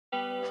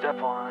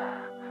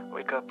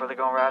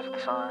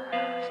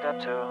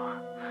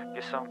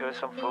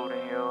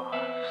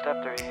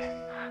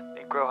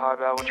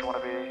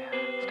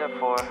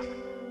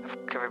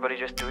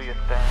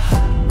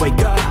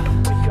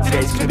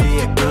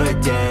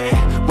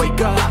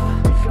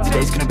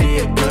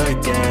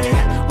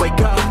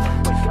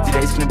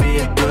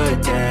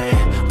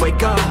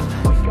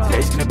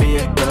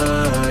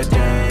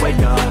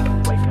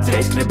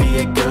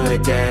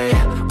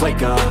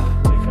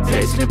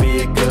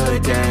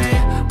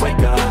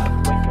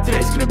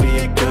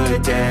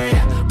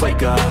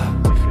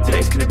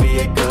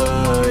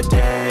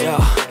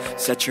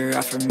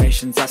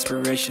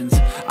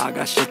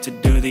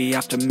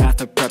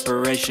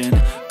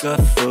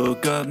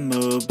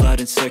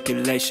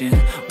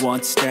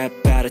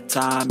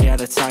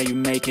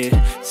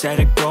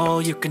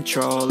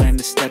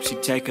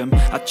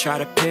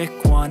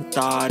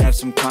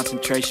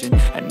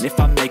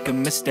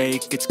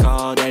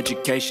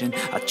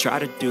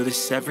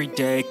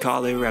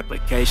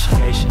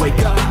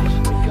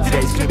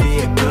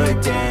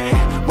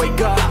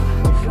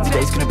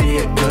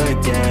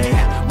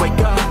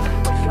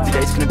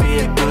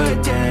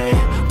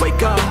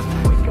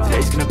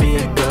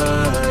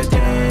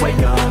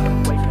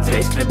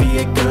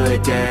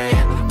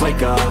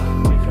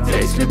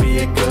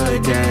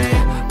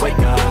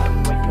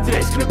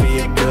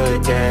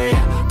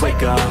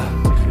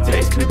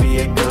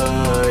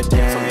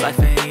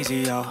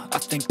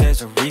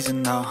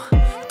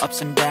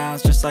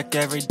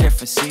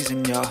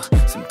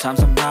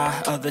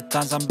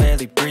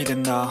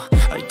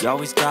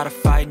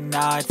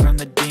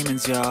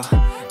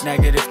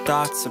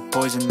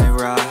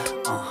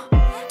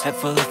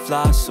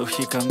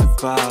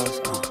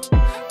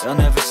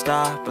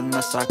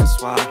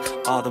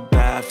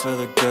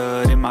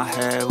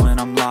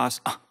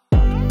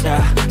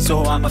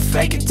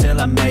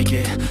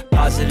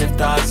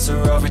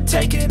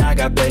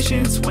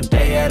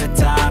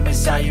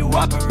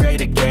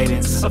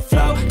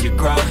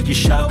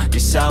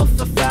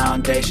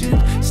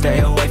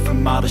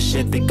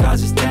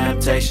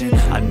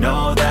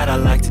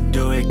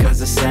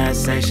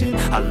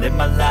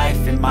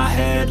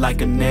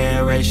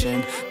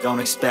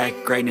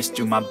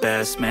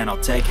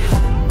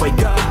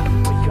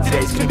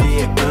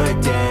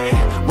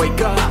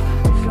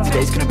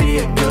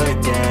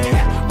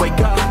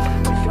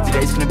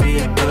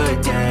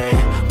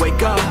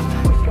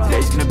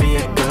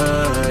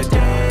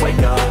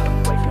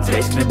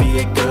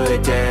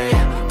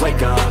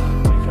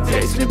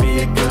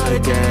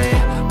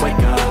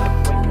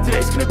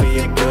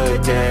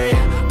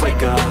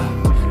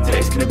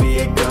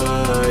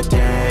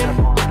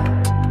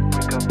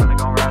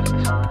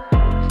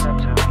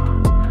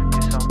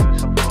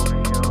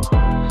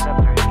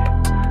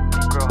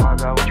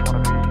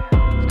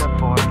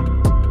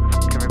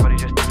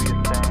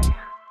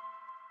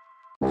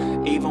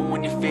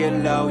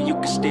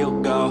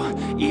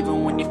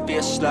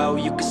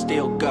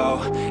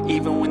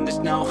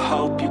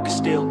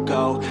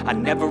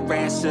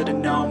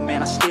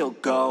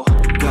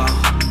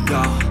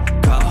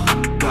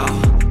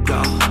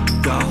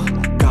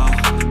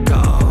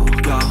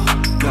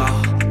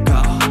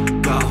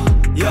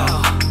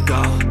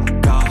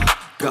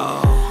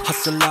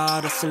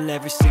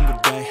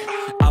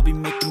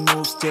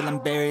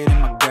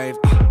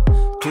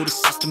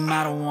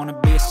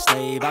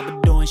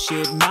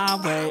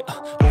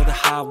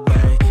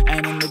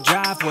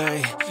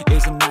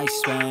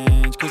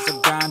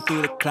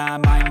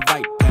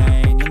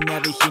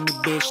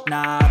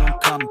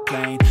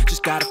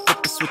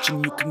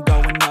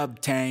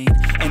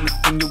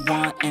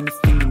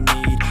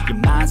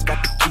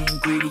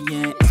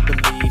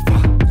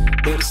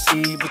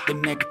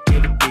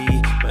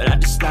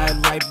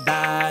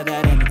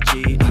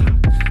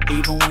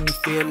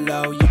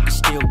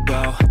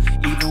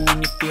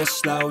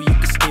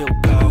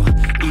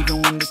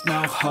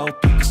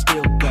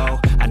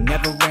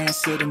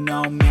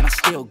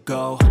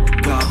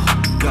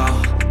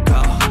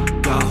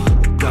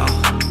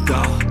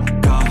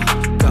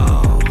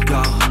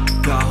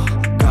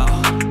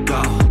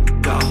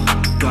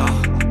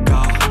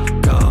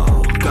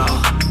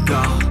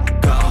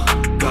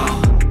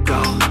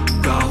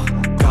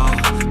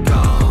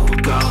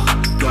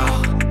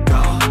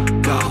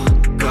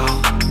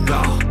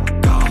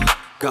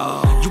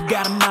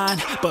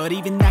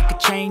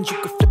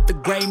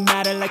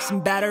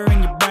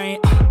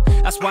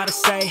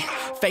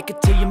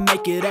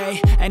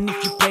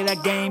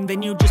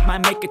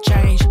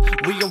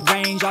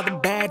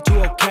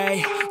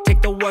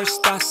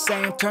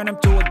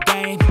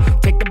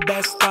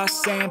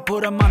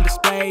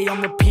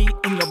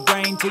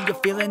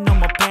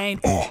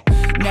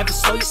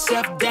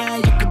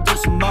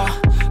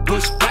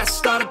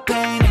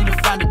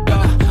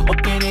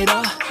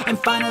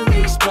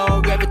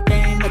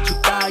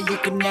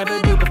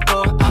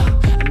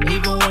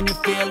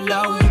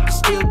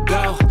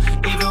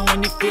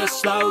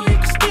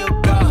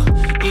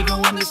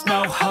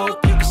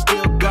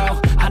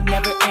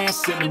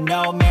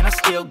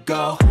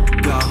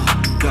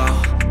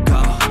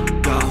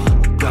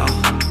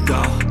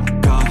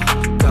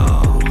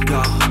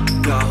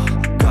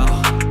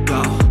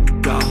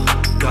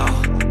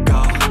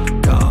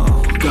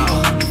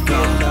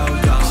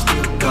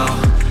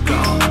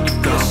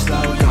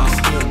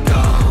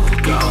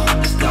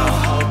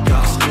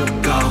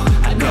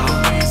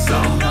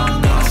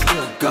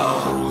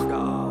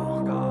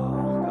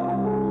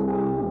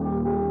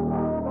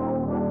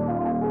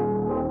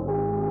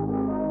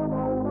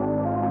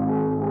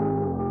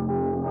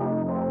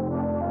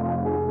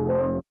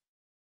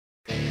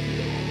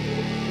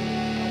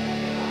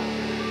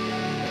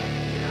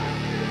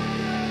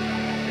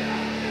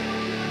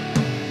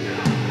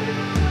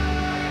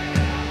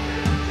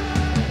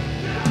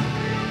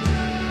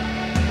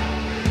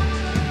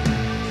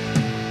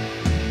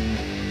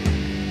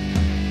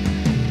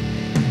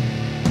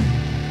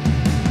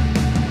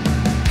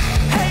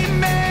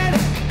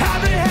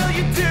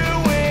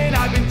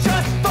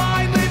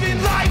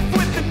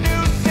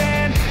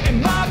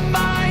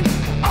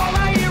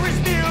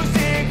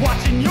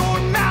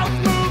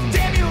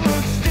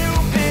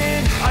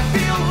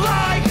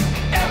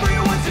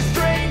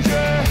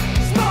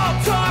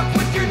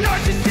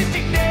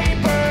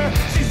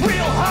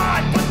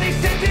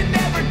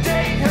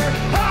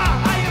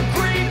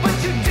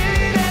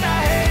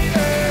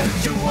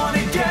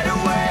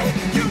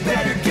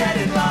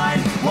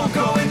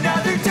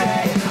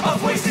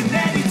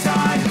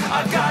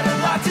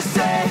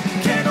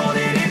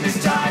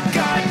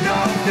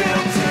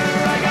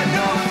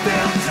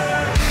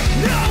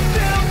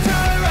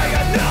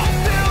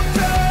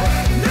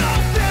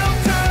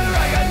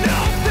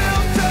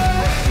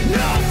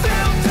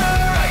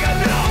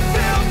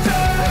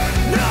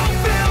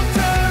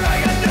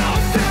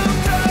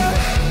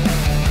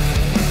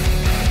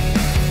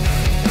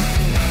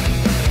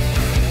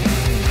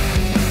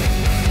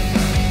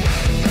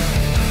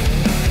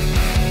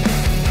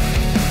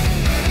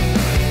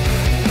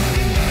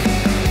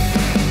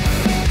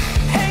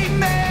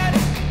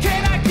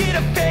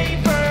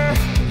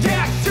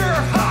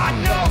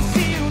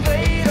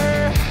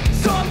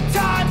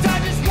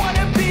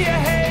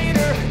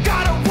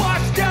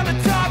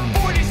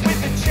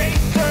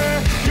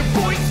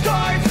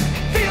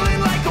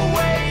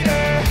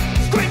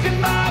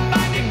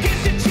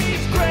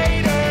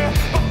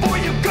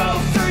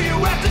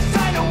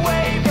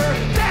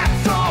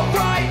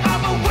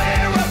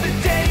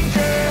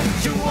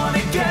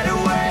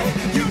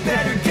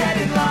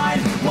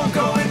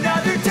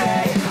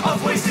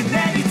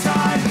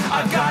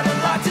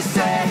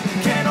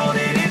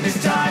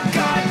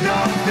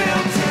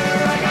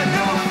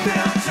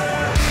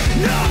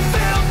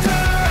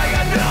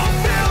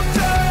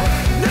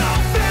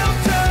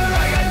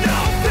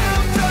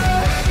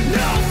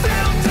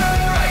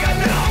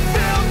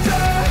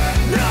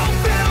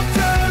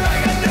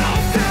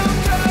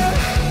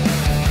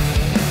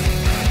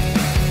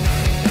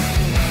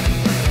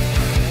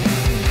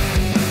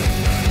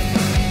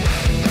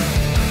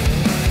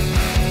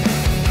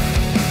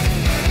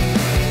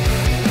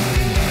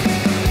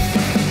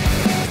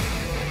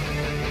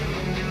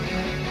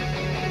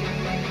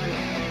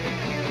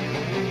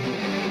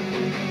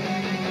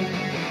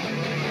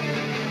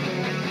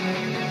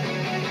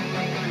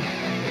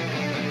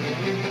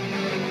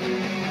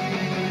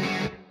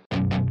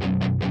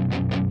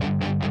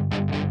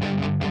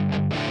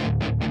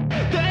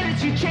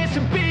chance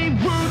to be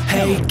ruthless.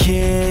 Hey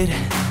kid,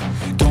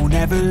 don't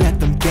ever let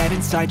them get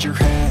inside your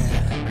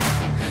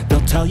head.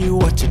 They'll tell you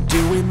what to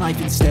do in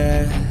life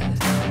instead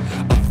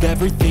of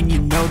everything you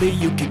know that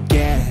you could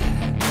get.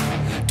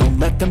 Don't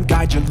let them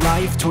guide your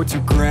life towards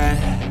regret.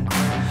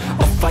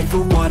 I'll fight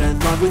for what I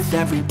love with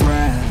every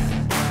breath.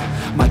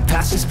 My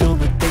past is filled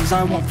with things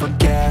I won't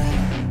forget.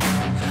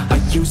 I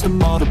use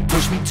them all to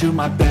push me to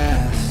my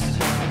best.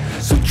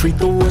 So treat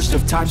the worst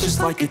of times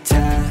just like a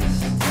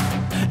test.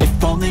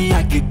 If only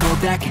I could go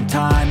back in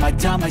time, I'd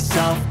tell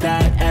myself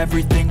that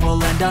everything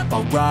will end up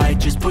alright.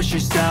 Just push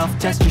yourself,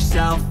 test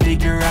yourself,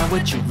 figure out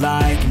what you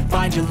like, and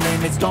find your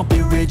limits, don't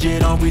be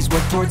rigid, always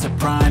work towards a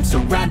prime.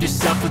 Surround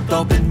yourself with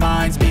open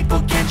minds,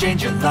 people can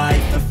change your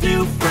life. A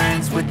few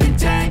friends with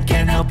intent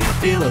can help you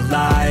feel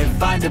alive.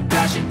 Find a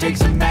passion, take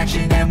some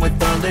action, and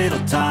with a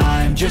little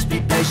time, just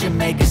be patient,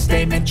 make a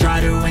statement, try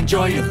to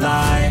enjoy your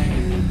life.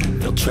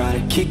 They'll try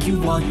to kick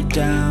you while you're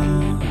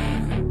down.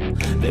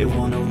 They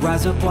wanna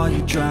rise up while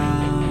you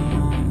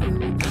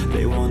drown.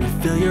 They wanna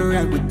fill your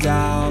head with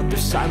doubt. They're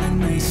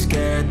silently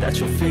scared that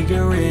you'll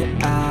figure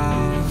it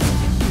out.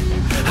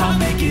 I'll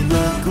make it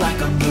look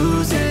like I'm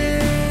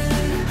losing,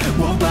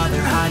 won't bother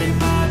hiding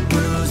my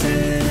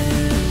bruises.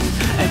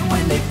 And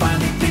when they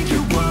finally think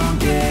you're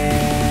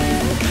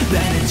wounded,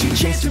 then it's your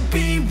chance to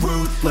be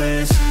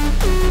ruthless.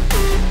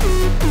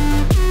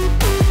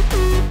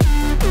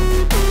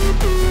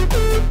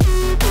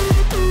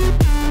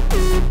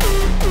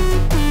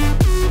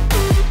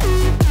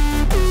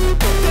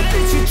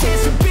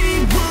 Chance to be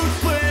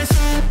ruthless.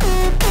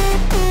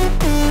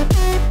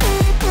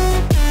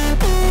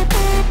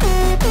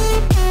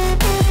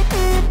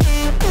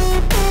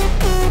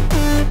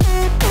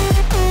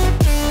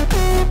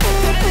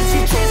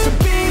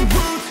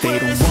 They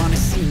don't wanna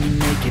see me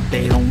make it,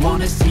 they don't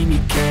wanna see me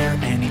care.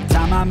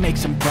 Anytime I make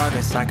some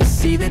progress, I can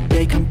see that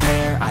they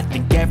compare. I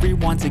think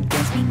everyone's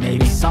against me,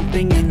 maybe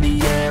something in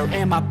the air.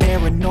 Am I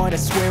paranoid? I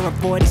swear a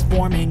void is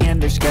forming and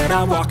they're scared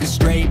I walk a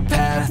straight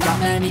path. Not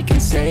many can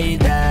say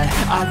that.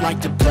 I like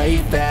to play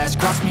fast,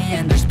 cross me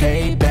and there's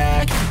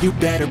payback. You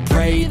better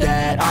pray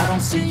that I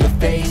don't see your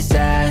face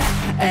at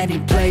any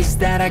place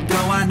that I go.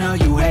 I know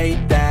you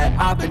hate that.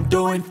 I've been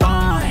doing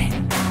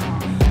fine,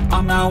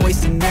 I'm not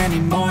wasting any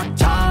more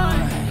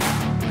time.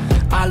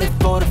 I live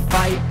for the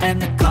fight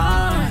and the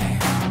climb,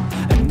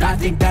 and I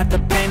think that the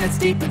pain that's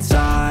deep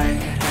inside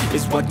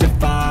is what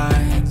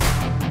defines.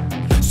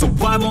 So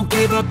I won't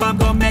give up, I'm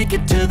gonna make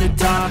it to the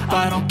top.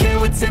 I don't care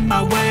what's in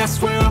my way, I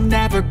swear I'm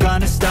never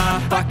gonna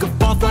stop. I could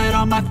fall flat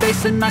on my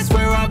face and I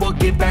swear I will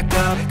get back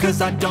up, cause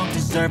I don't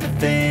deserve a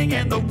thing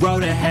and the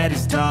road ahead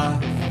is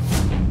tough.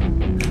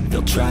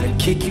 They'll try to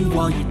kick you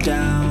while you're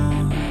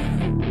down.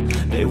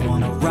 They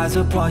wanna rise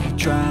up while you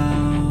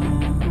drown.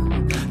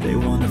 They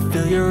wanna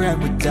fill your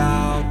head with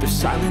doubt. They're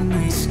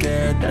silently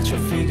scared that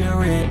you'll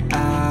figure it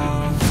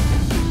out.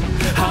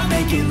 I'll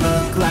make it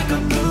look like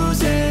I'm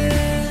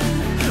losing,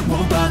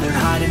 won't bother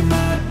hiding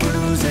my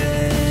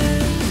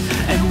bruises.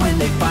 And when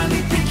they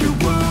finally think you're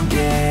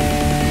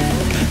wounded,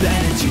 then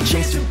it's your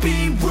chance to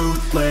be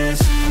ruthless.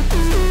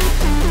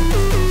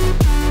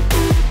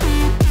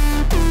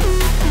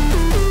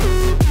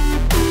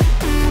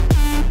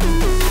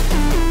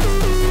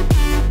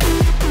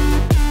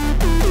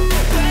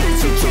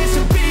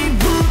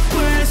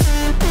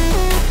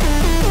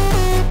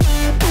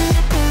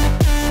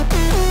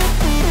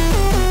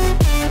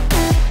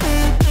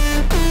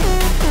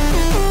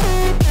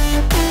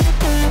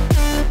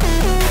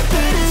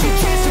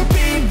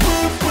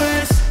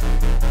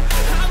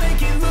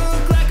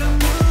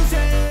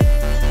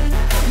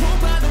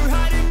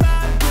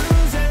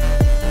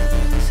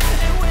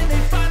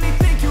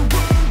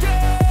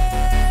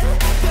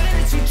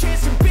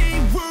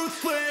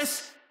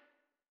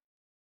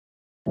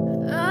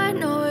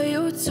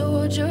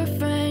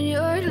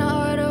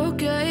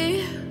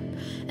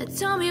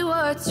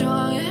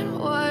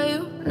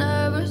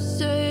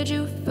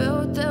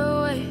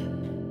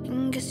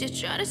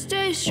 Trying to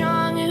stay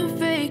strong and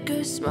fake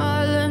a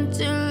smile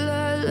until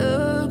I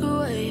look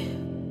away.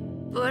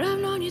 But I've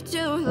known you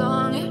too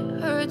long,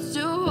 it hurts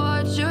to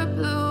watch your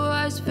blue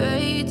eyes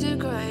fade to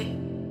gray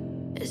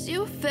as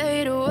you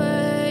fade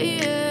away,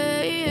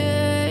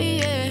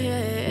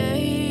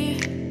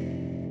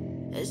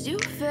 as you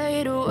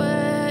fade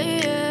away.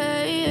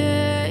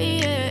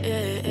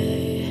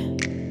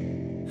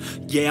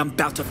 Yeah, I'm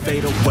about to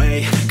fade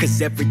away,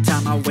 cause every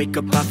time I wake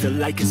up I feel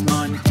like it's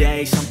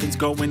Monday. Something's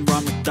going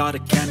wrong with all the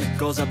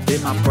chemicals up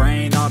in my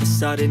brain. All of a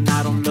sudden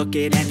I don't look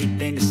at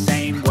anything the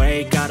same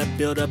way. Got a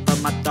buildup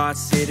of my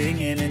thoughts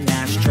sitting in an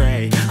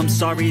ashtray. I'm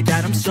sorry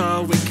that I'm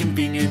so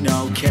inconvenient,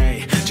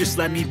 okay. Just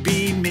let me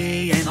be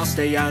me and I'll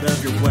stay out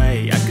of your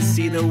way. I can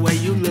see the way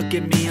you look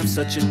at me, I'm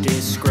such a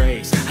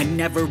disgrace. I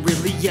never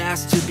really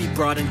asked to be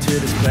brought into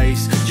this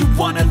place. You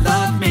wanna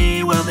love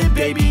me? Well then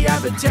baby I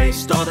have a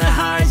taste. All the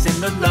highs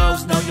and the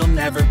lows, no you'll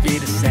never be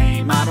the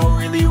same. I don't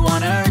really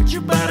wanna hurt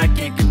you but I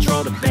can't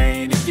control the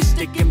pain. If you're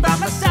sticking by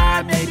my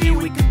side maybe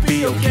we could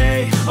be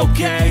okay.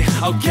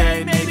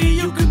 Okay, maybe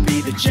you could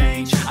be the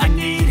change I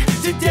need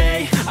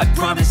today. I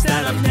promise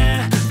that I've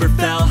never never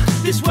felt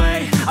this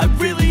way. I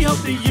really hope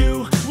that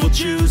you will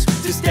choose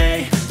to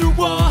stay through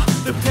all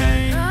the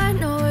pain. I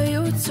know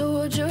you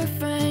told your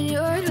friend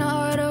you're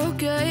not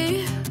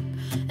okay,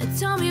 and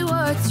tell me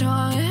what's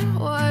wrong and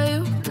why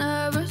you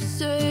never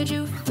said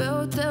you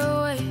felt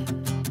that way.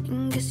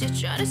 Guess you're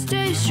trying to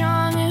stay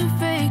strong and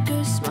fake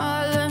a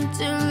smile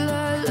until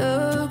I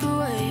look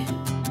away.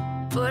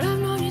 But I've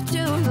known you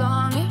too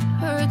long, it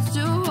hurts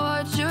to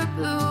watch your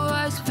blue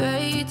eyes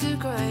fade to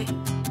gray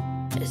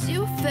as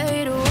you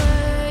fade away.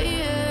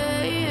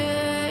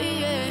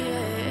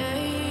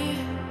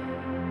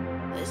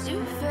 As you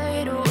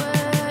fade away.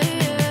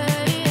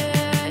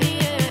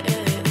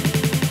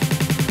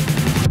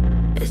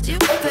 As you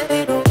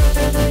fade away.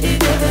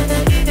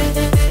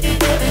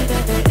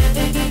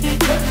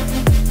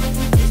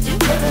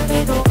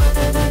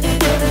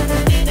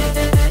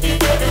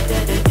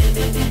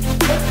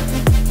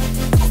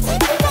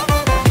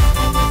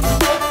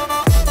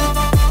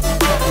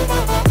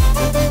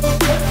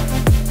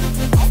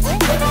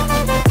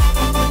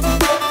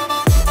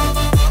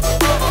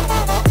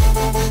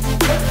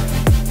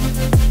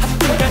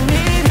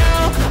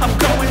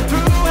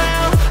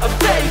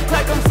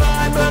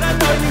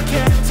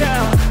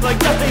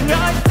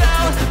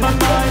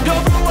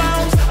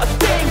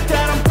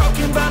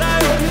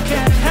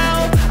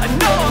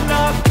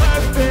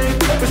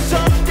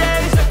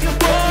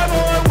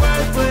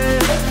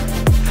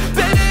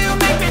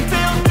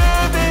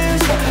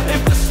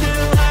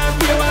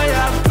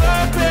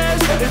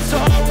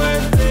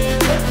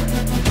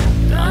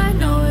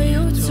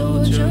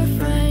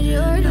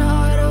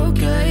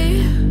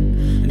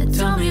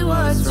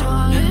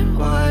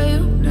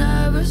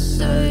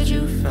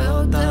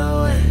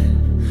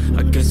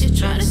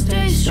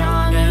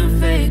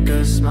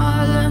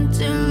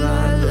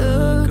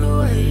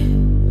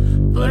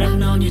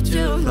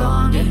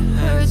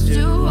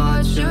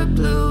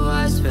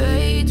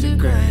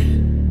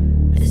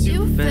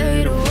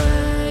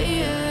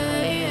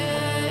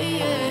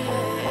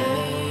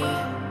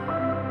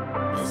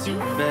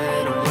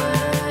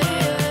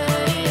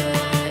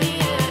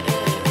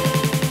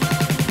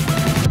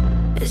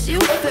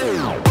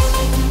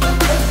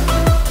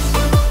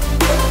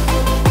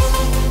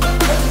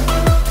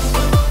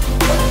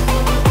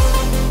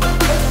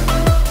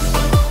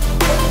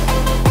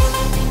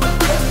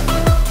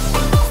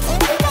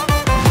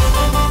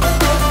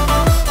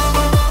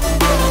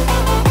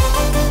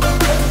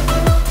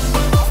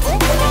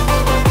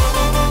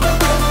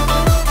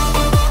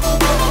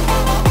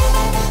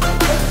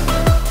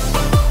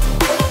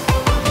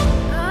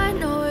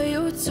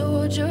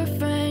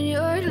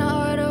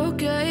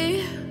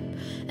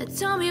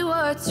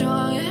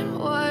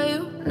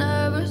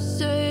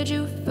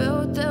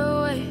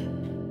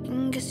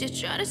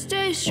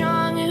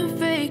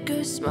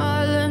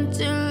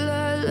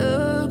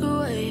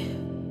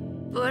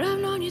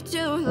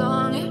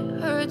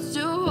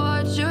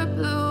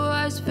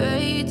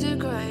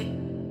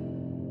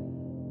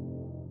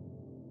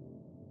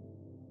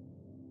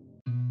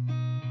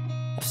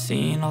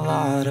 Seen a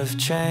lot of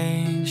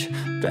change,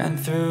 been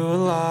through a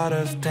lot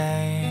of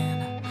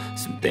pain.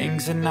 Some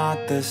things are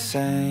not the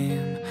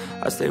same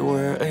as they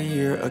were a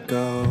year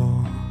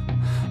ago,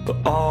 but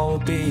all will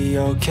be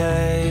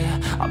okay.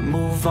 I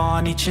move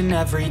on each and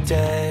every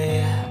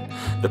day.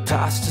 The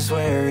past is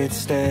where it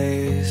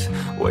stays,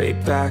 way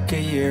back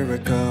a year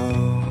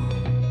ago.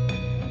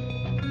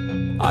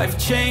 I've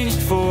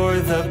changed for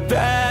the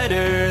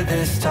better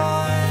this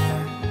time.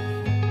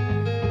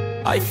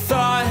 I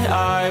thought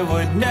I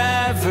would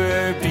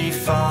never be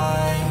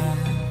fine.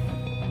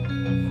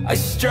 I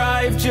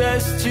strive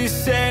just to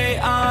say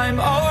I'm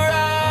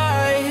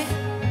alright,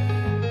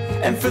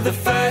 and for the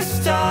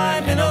first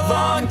time in a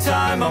long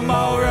time I'm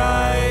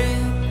alright.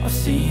 I've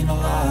seen a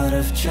lot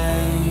of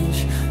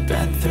change,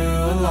 been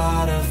through a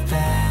lot of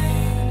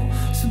pain.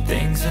 Some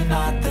things are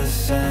not the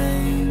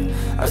same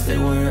as they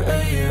were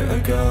a year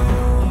ago,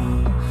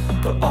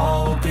 but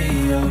all will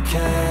be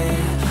okay.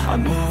 I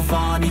move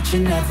on each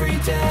and every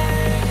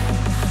day.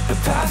 The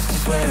past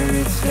is where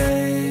it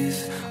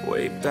stays,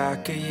 way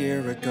back a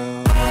year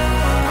ago.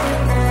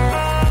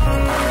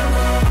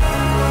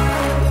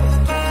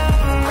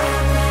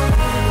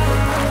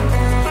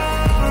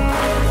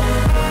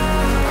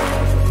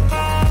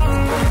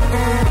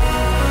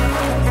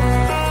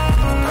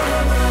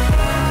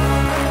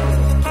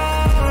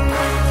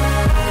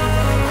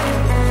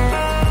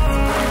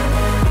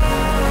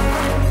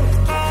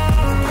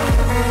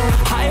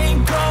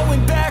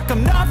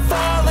 I'm not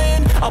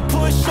falling, I'll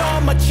push all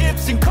my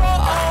chips and call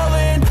all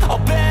in. I'll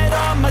bet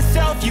on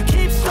myself, you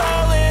keep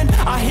stalling.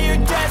 I hear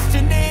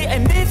destiny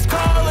and it's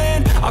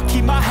calling. I'll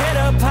keep my head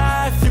up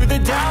high through the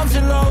downs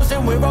and lows,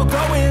 and we're all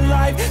going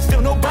life.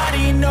 Still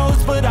nobody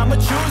knows, but I'ma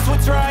choose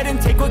what's right and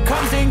take what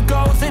comes and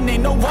goes. And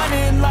ain't no one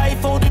in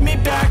life holding me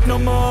back no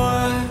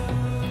more.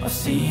 I've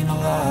seen a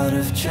lot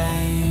of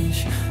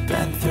change,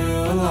 been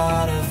through a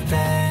lot of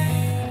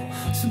pain.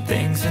 Some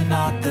things are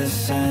not the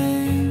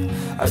same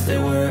as they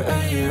were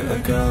a year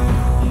ago,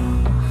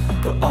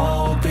 but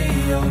all will be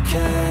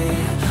okay.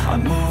 I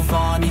move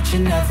on each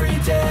and every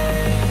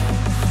day.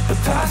 The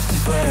past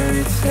where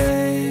it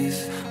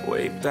stays.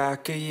 Way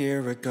back a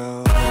year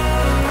ago.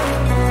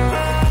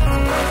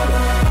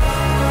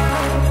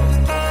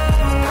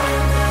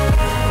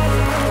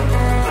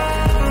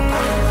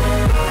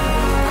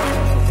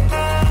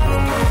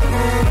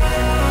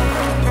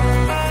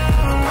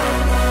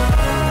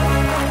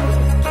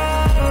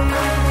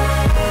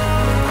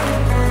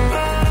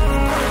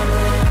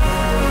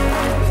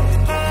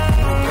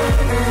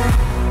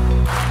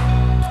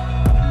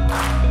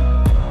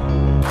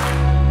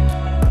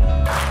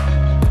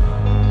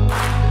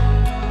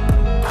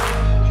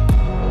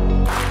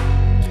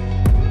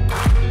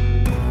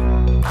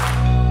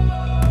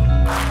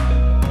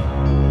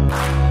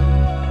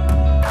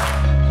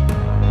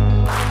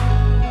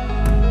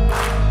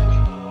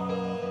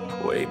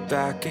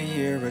 Back a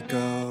year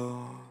ago.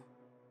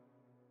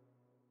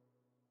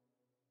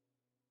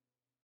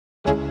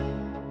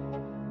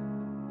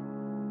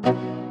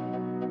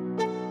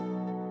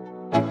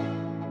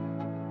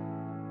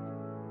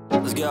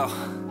 Let's go.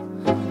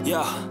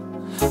 Yo,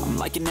 I'm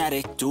like an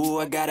addict, do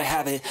I gotta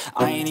have it.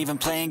 I ain't even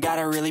playing, got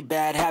a really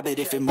bad habit.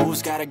 If it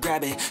moves, gotta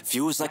grab it,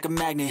 fuse like a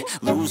magnet.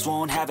 Lose,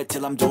 won't have it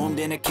till I'm doomed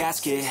in a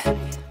casket.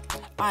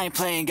 I ain't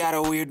playing, got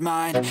a weird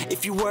mind.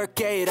 If you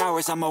work 8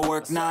 hours, I'ma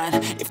work 9.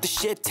 If the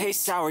shit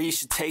tastes sour, you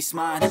should taste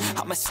mine.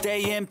 I'ma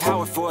stay in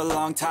power for a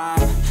long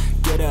time.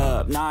 Get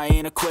up, nah, I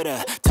ain't a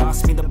quitter.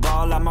 Toss me the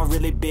ball, I'm a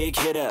really big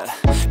hitter.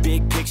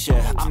 Big picture,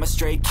 I'm a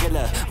straight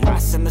killer.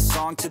 Rising the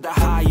song to the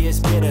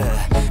highest bidder.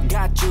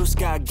 Got juice,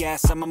 got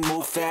gas, I'ma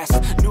move fast.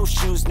 New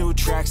shoes, new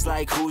tracks,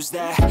 like who's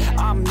that?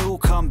 I'm new,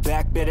 come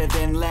back, better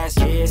than last.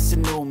 Yeah, it's a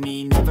new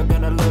me, never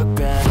gonna look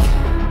back.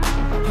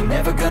 I'm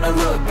never gonna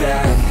look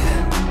back.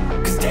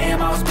 Cause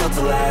damn, I was built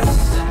to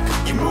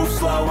last. You move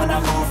slow and I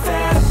move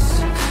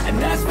fast, and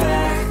that's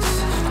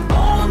facts.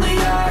 Only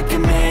I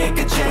can make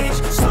a change.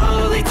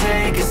 Slowly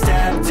take a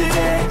step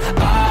today.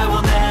 I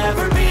will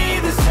never be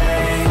the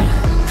same.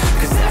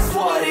 Cause that's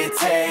what it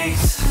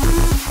takes.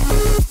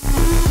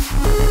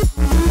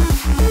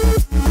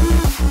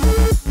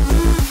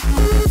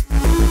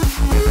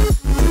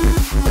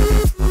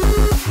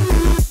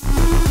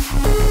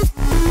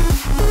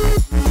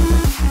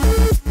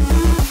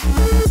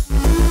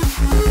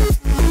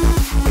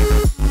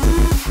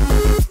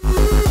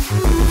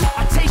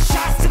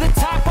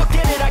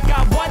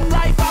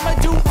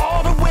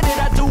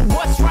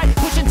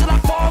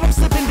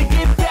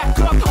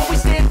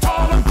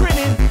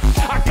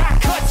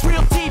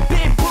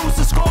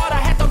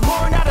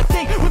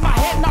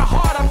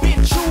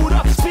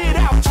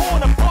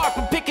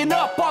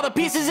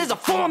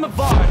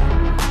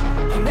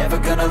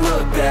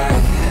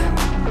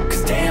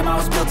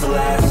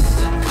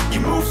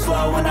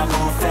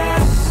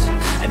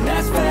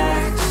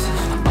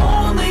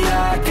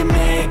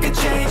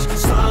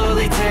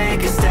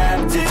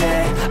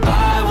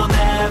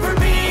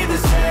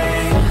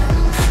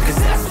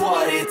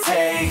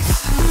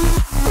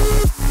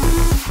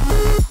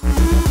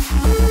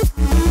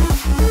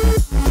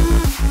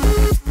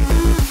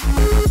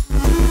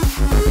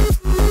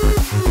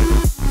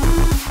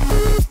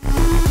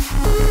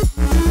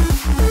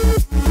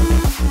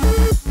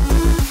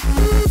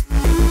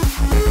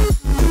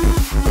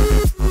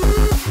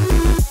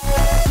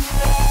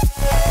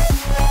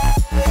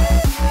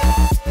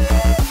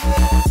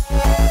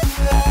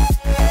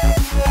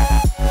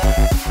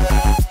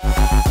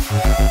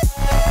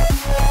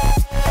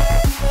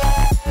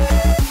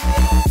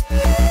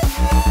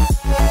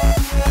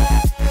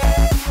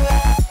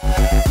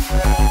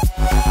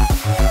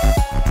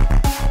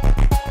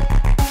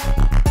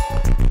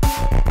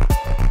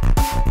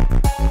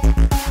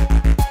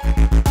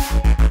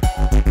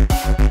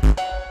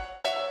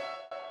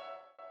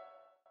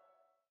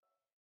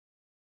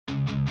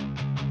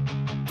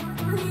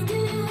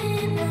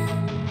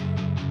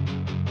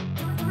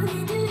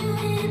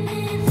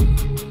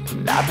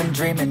 I've been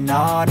dreaming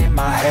on in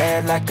my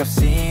head like I've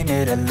seen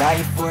it. A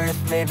life worth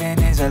living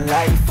is a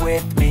life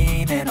with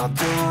meaning. I'll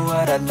do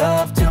what I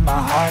love till my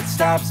heart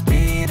stops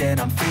beating.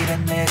 I'm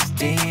feeding this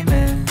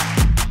demon.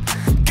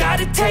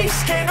 Got a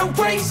taste, can't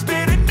erase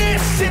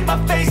bitterness in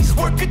my face.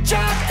 Work a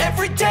job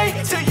every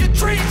day till your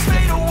dreams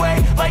fade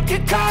away. Like a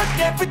card,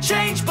 never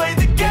change, play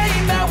the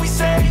game that we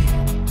say.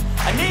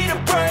 I need a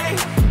break.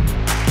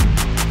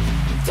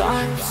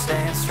 I'm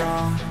staying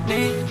strong,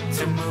 need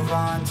to move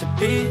on to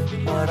be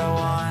what I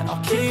want.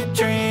 I'll keep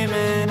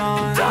dreaming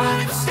on.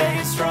 I'm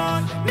staying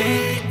strong,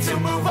 need to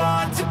move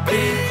on to be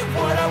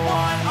what I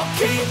want. I'll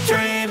keep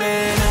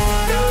dreaming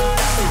on.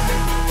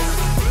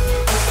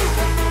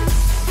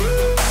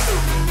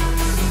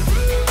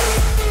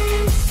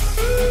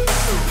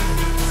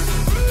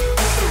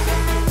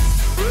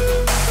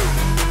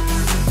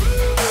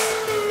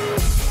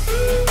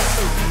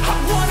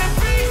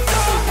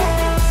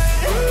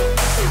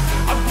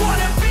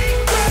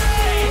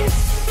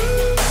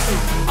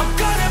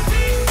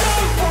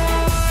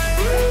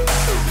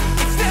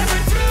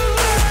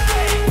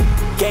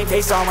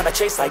 face on when I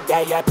chase like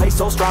that. Yeah, I play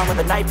so strong with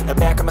a knife in the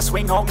back. I'ma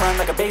swing home run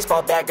like a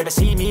baseball bat. Gonna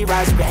see me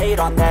rise, you can hate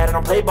on that. I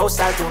don't play both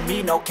sides, doing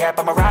me no cap.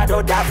 I'ma ride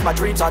or die for my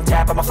dreams on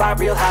tap. I'ma fly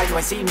real high, you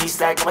ain't see me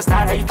slack. No, it's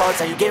not how you fall, it's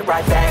how you get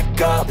right back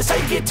up. That's how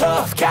you get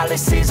tough.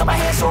 Calluses on my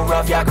hands so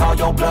rough, yeah, I call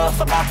your bluff.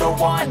 I'm not the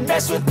one,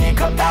 mess with me and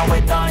come down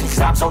with none. Cause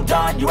I'm so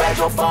done, you had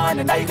your fun.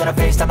 And now you're gonna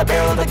face down the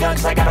barrel of the gun.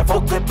 Cause I got a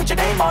full clip, put your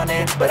name on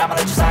it. But I'ma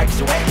let you slide cause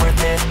you ain't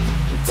worth it.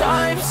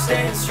 Time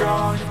staying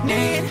strong,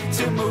 need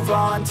to move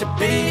on to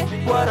be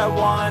what I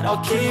want,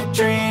 I'll keep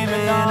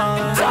dreaming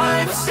on.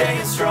 Time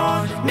staying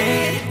strong,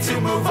 need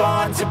to move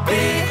on to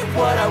be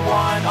what I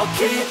want, I'll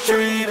keep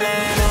dreaming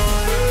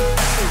on.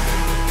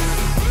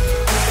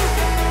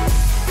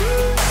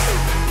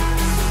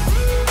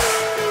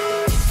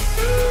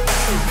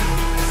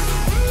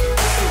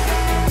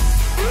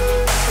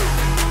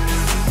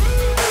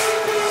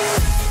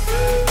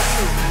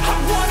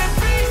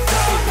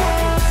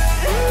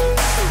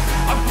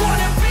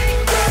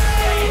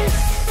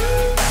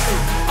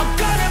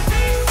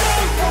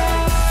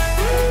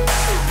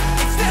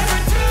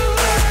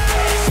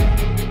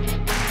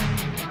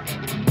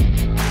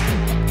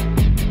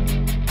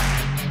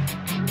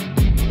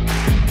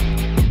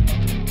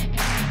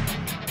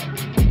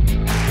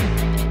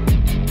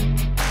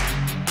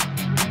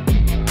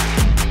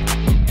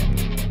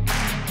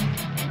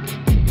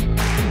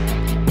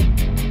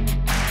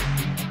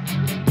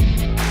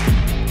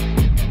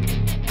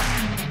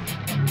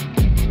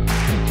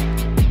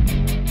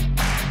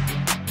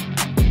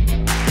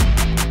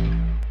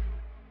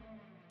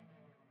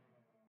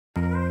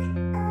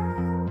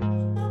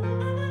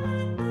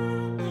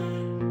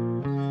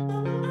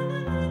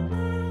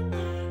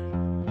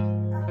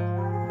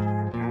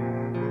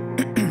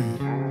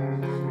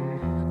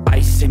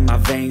 In my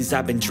veins,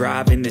 I've been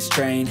driving this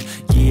train.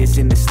 Years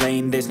in this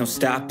lane, there's no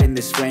stopping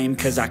this flame.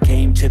 Cause I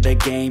came to the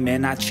game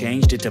and I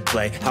changed it to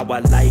play how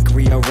I like,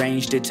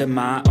 rearranged it to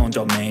my own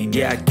domain.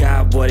 Yeah, I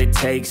got what it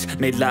takes,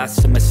 made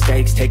lots of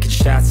mistakes, taking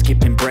shots,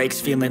 skipping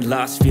breaks, feeling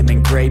lost,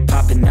 feeling great,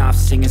 popping off,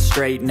 singing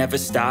straight, never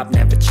stopped,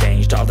 never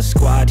changed. All the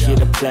squad here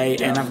to play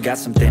and I've got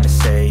something to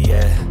say,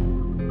 yeah.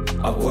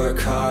 I work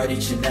hard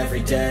each and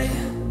every day,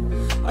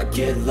 I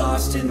get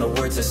lost in the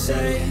words I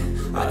say.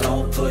 I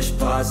don't push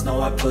pause,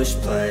 no, I push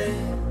play.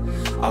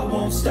 I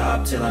won't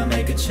stop till I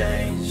make a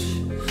change.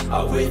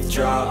 I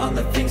withdraw on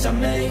the things I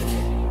make.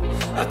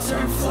 I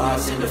turn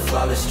flaws into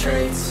flawless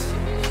traits.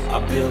 I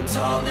build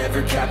tall,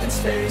 never capped in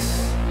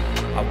space.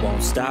 I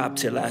won't stop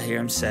till I hear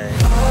him say,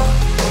 oh,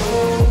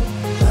 oh,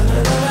 la,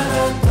 la, la,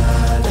 la, la,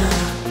 la,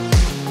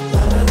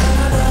 la, la,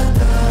 la, la,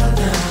 la,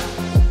 la.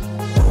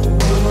 Oh,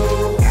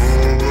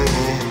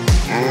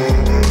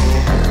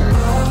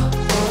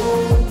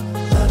 oh,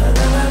 la, la,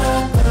 la, la, la, la, la, la, la,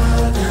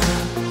 la.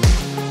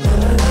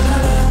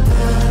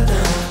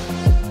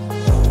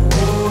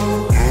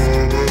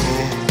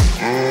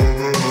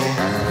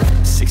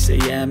 6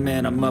 a.m.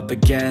 and I'm up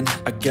again.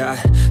 I got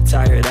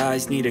tired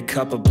eyes, need a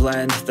cup of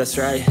blend. That's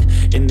right,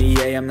 in the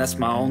AM, that's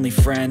my only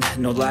friend.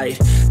 No light,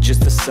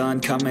 just the sun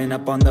coming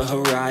up on the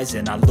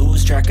horizon. I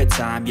lose track of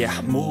time, yeah,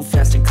 I move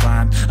fast and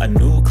climb a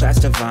new class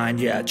divine,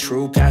 yeah,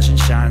 true passion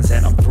shines.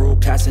 And I'm through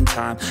passing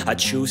time, I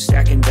choose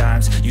stacking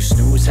dimes. You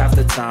snooze half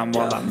the time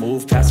while I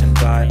move passing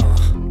by.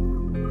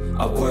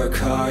 I work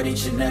hard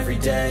each and every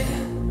day,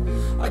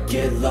 I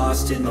get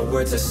lost in the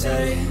words I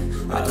say.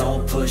 I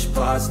don't push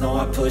pause, no,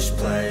 I push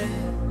play.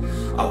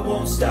 I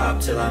won't stop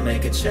till I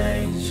make a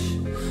change.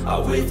 I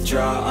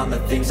withdraw on the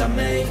things I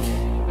make.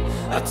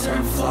 I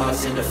turn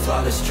flaws into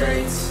flawless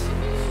traits.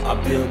 I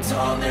build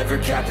tall, never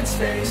capped in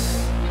space.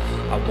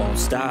 I won't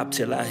stop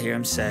till I hear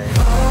him say,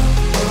 oh,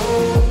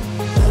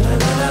 oh, la,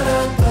 la, la, la.